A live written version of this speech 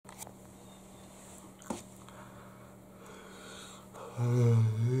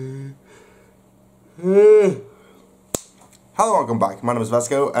Hello, welcome back. My name is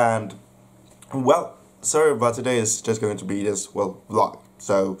Vasco, and well, sorry, but today is just going to be this vlog.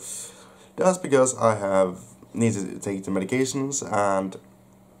 So that's because I have needed to take the medications, and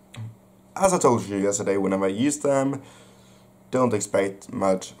as I told you yesterday, whenever I use them, don't expect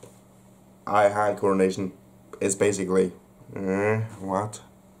much. Eye hand coordination is basically what?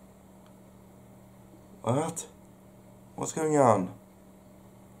 What's going on?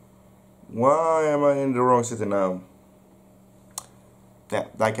 Why am I in the wrong city now? Yeah,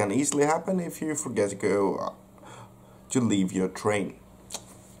 that can easily happen if you forget to go to leave your train.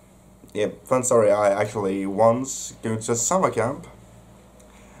 Yeah, fun story. I actually once going to a summer camp,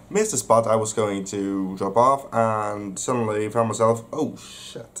 missed the spot I was going to drop off, and suddenly found myself, oh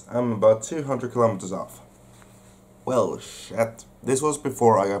shit, I'm about 200 kilometers off. Well, shit. This was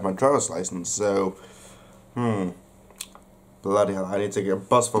before I got my driver's license, so bloody hell, I need to take a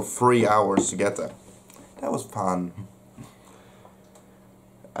bus for 3 hours to get there. That was fun.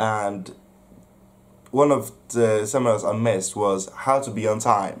 And one of the seminars I missed was how to be on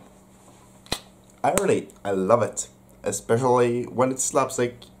time. I love it. Especially when it's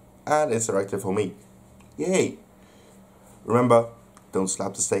slapstick and it's directed for me. Yay! Remember, don't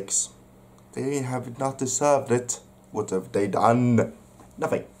slap the sticks. They have not deserved it. What have they done?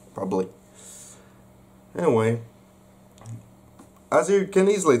 Nothing, probably. Anyway, as you can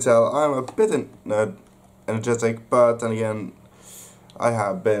easily tell, I'm a bit energetic, but then again, I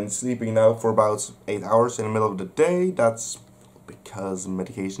have been sleeping now for about 8 hours in the middle of the day. That's because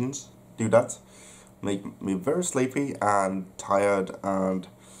medications do that. Make me very sleepy and tired and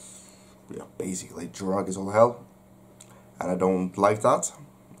basically drug as all hell. And I don't like that,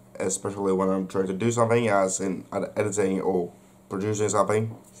 especially when I'm trying to do something, as in editing or producing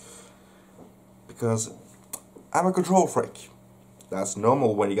something, because I'm a control freak. That's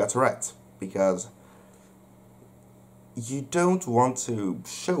normal when you got Tourette, because you don't want to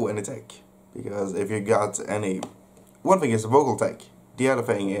show any tech, because if you got any, one thing is the vocal tech, the other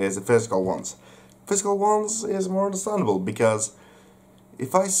thing is the physical ones. Physical ones is more understandable, because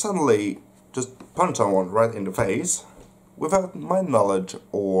if I suddenly just punch someone right in the face without my knowledge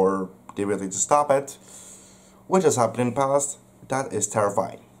or the ability to stop it, which has happened in the past, that is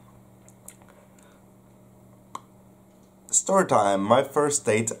terrifying. Story time. My first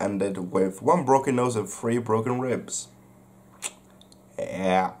date ended with 1 broken nose and 3 broken ribs.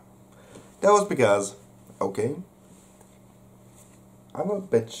 Yeah. That was because, okay, I'm a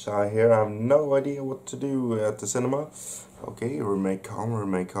bit shy here. I have no idea what to do at the cinema. Okay, remain calm,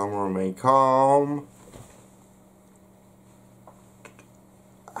 remain calm, remain calm.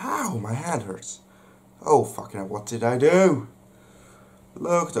 Ow, my hand hurts. Oh, fucking hell, what did I do?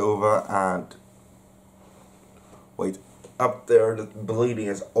 Looked over and... wait, up there, the bleeding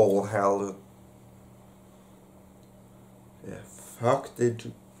is all hell. Yeah, fuck did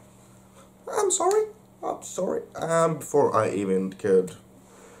you... I'm sorry. Before I even could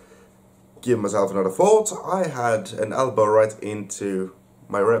give myself another thought, I had an elbow right into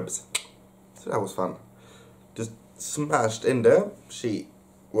my ribs. So that was fun. Just smashed in there. She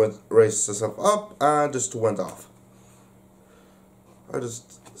raised herself up and just went off. I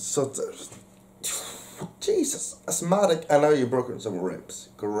just sat there. Jesus, asthmatic, and now you've broken some ribs.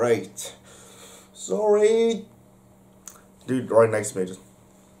 Great. Sorry. Dude right next to me just...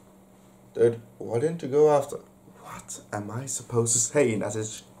 dude, why didn't you go after? What am I supposed to say in that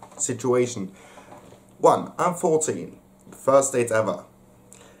situation? 1, I'm 14. First date ever.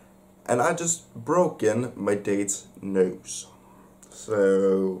 And I just broken my date's nose.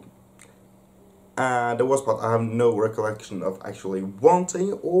 So... and the worst part, I have no recollection of actually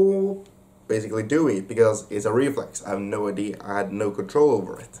wanting or basically doing it, because it's a reflex. I have no idea, I had no control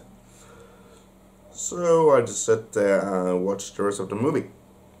over it. So I just sat there and watched the rest of the movie.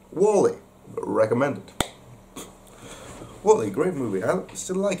 Wall-E, recommended. Wall-E, great movie. I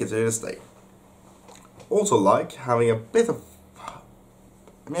still like it to this day. Also like having a bit of,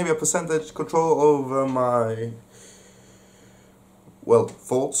 maybe a percentage control over my,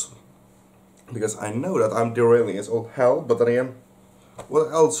 thoughts. Because I know that I'm derailing as all hell, but then again,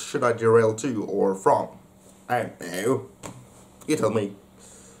 what else should I derail to or from? I don't know. You tell me.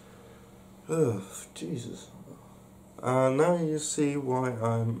 Oh, Jesus. Now you see why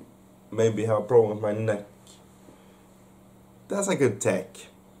I maybe have a problem with my neck. That's a good tech.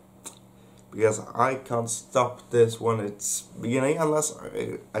 Because I can't stop this when it's beginning unless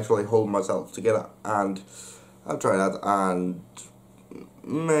I actually hold myself together. And I've tried that and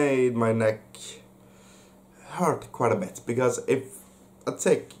made my neck hurt quite a bit. Because if a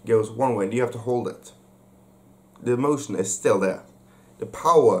tick goes one way, you have to hold it. The motion is still there. the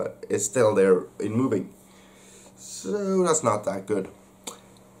power is still there in moving. So that's not that good.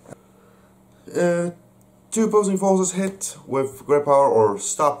 Two opposing forces hit with great power or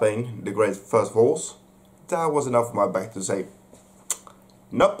stopping the great first force. That was enough for my back to say,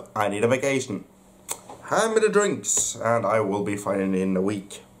 nope, I need a vacation. Hand me the drinks and I will be fine in a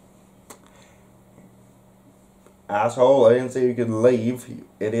week. Asshole, I didn't say you could leave, you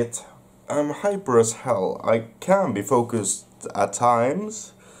idiot. I'm hyper as hell. I can be focused at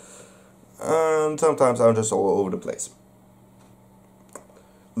times, and sometimes I'm just all over the place,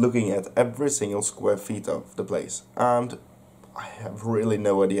 looking at every single square feet of the place, and I have really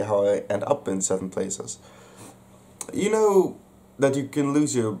no idea how I end up in certain places. You know that you can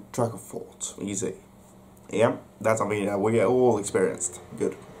lose your track of thought easy. Yeah, that's something that we all experienced.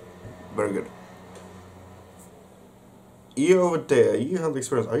 Good. Very good. You over there, you have the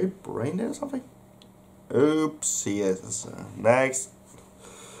experience. Are you brain dead or something? Oops, yes. Next.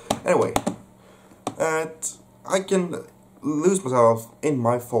 Anyway, I can lose myself in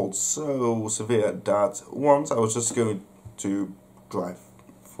my faults so severe that once I was just going to drive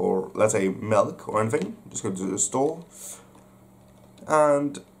for, let's say, milk or anything, just go to the store,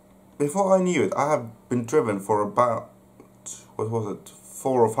 and before I knew it, I have been driven for about, what was it,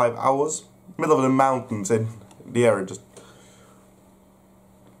 4 or 5 hours, middle of the mountains in the area, just,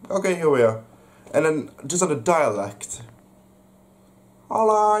 okay, here we are, and then just on a dialect,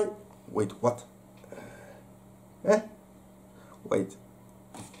 hello, wait, what, wait,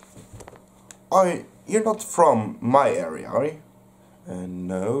 you're not from my area, are you?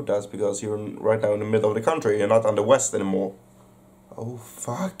 No, that's because you're right now in the middle of the country, you're not on the west anymore. Oh,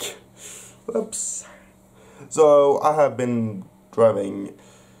 fuck. Oops. So, I have been driving,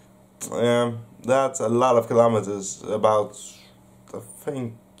 that's a lot of kilometers, about, I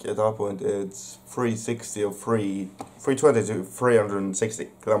think at that point it's 360 or 320 to 360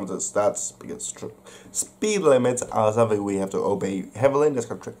 kilometers. That's because speed limits are something we have to obey heavily in this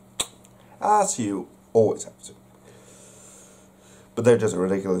country, as you always have to. But they're just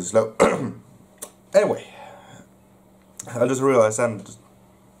ridiculously slow. Anyway, I just realized and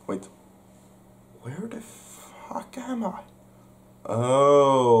wait, where the fuck am I?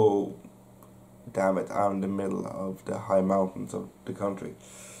 Oh, damn it! I'm in the middle of the high mountains of the country.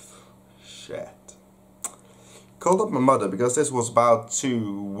 Shit. Called up my mother because this was about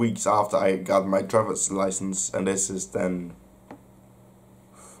 2 weeks after I got my driver's license, and this is then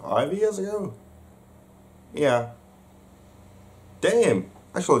 5 years ago. Yeah. Damn!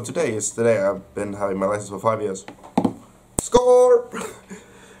 Actually, today is the day I've been having my license for 5 years. Score!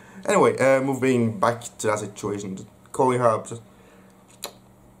 Anyway, moving back to that situation, calling her up. Just,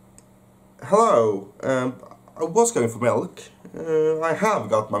 hello, I was going for milk. I have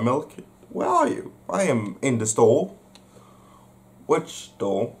got my milk. Where are you? I am in the store. Which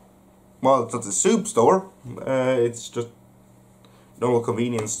store? Well, it's not a soup store. It's just normal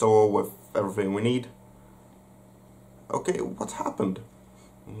convenience store with everything we need. Okay, what happened?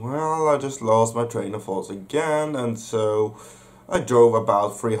 Well, I just lost my train of thought again, and so I drove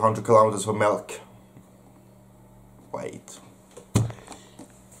about 300 kilometers for milk. Wait.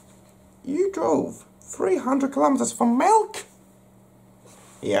 You drove 300 kilometers for milk?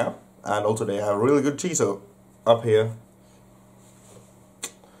 Yeah, and also they have really good cheese up here.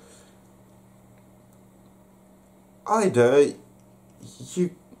 Either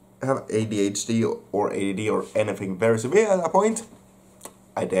you have ADHD or ADD or anything very severe at that point.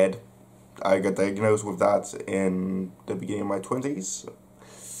 I did. I got diagnosed with that in the beginning of my 20s.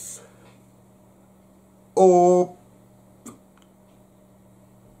 Or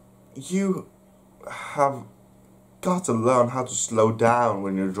you have got to learn how to slow down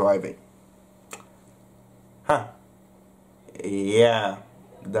when you're driving. Huh. Yeah,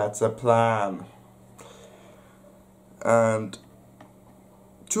 that's a plan. And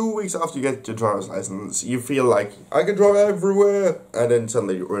 2 weeks after you get your driver's license, you feel like, I can drive everywhere, and then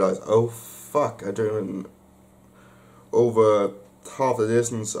suddenly you realize, oh fuck, I've driven over half the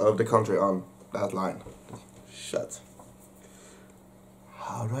distance of the country on that line. Shit.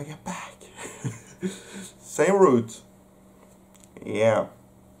 How do I get back? Same route. Yeah.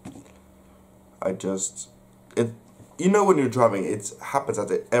 You know when you're driving, it happens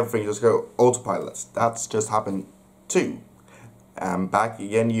that everything just go autopilot. That's just happened too. And back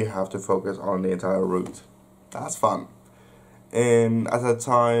again, you have to focus on the entire route. That's fun. In, at that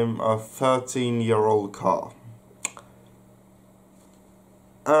time, a 13-year-old car.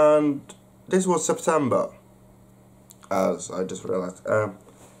 And this was September, as I just realized.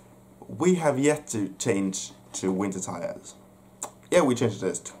 We have yet to change to winter tires. Yeah, we changed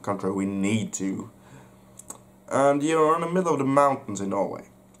this country, we need to. and you're in the middle of the mountains in Norway.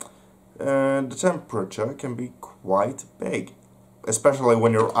 The temperature can be quite big, especially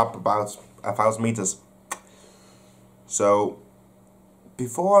when you're up about 1,000 meters. So,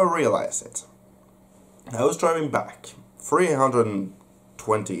 before I realized it, I was driving back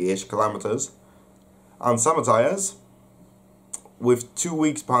 320-ish kilometers on summer tires with 2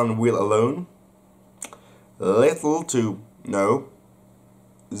 weeks behind the wheel alone, little to no,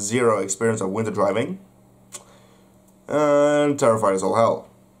 zero experience of winter driving, and terrified as all hell.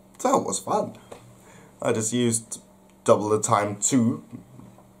 That was fun. I just used double the time too.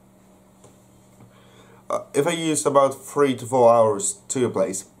 If I used about 3 to 4 hours to a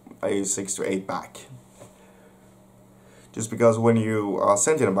place, I use 6 to 8 back. Just because when you are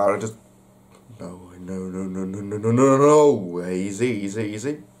sentient about it, just no,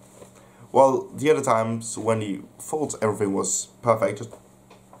 easy. Well, the other times when you thought everything was perfect, just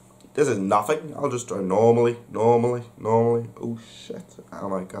this is nothing. I'll just drive normally. Oh shit, how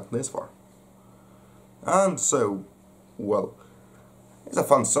am I gotten this far? And so, well, it's a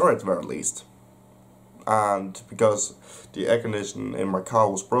fun story at the very least. And because the air conditioner in my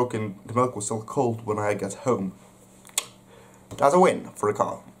car was broken, the milk was still cold when I got home. That's a win for the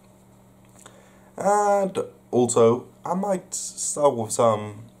car. And also, I might start with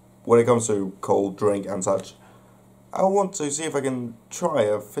some, when it comes to cold drink and such, I want to see if I can try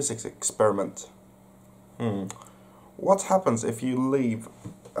a physics experiment. What happens if you leave,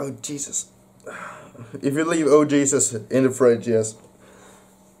 oh Jesus, if you leave oh Jesus in the fridge, yes.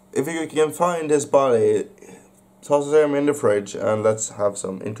 If you can find his body, toss him in the fridge and let's have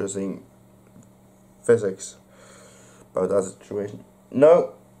some interesting physics about that situation.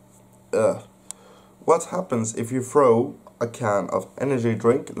 No. What happens if you throw a can of energy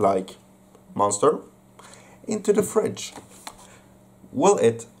drink like Monster into the fridge? Will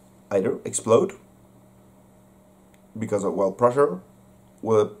it either explode because of, well, pressure?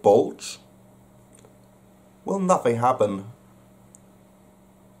 Will it bulge? Will nothing happen?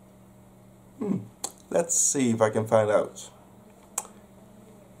 Let's see if I can find out.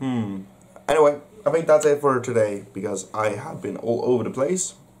 Anyway, I think that's it for today, because I have been all over the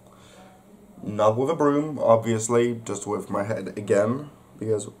place. Not with a broom, obviously, just with my head again.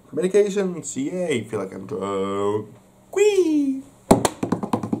 Because medications, yay, feel like I'm drunk. Whee!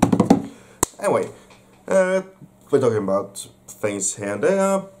 Anyway, we're talking about things here and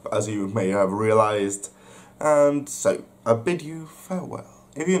there, as you may have realized. And so, I bid you farewell.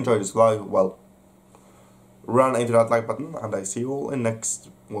 If you enjoyed this vlog, well, run into that like button, and I see you all in next,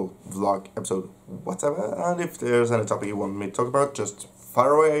 well, vlog, episode, whatever. And if there's any topic you want me to talk about, just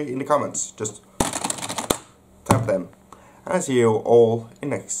fire away in the comments. Just tap them. And I see you all in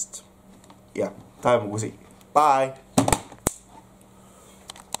next, time we'll see. Bye!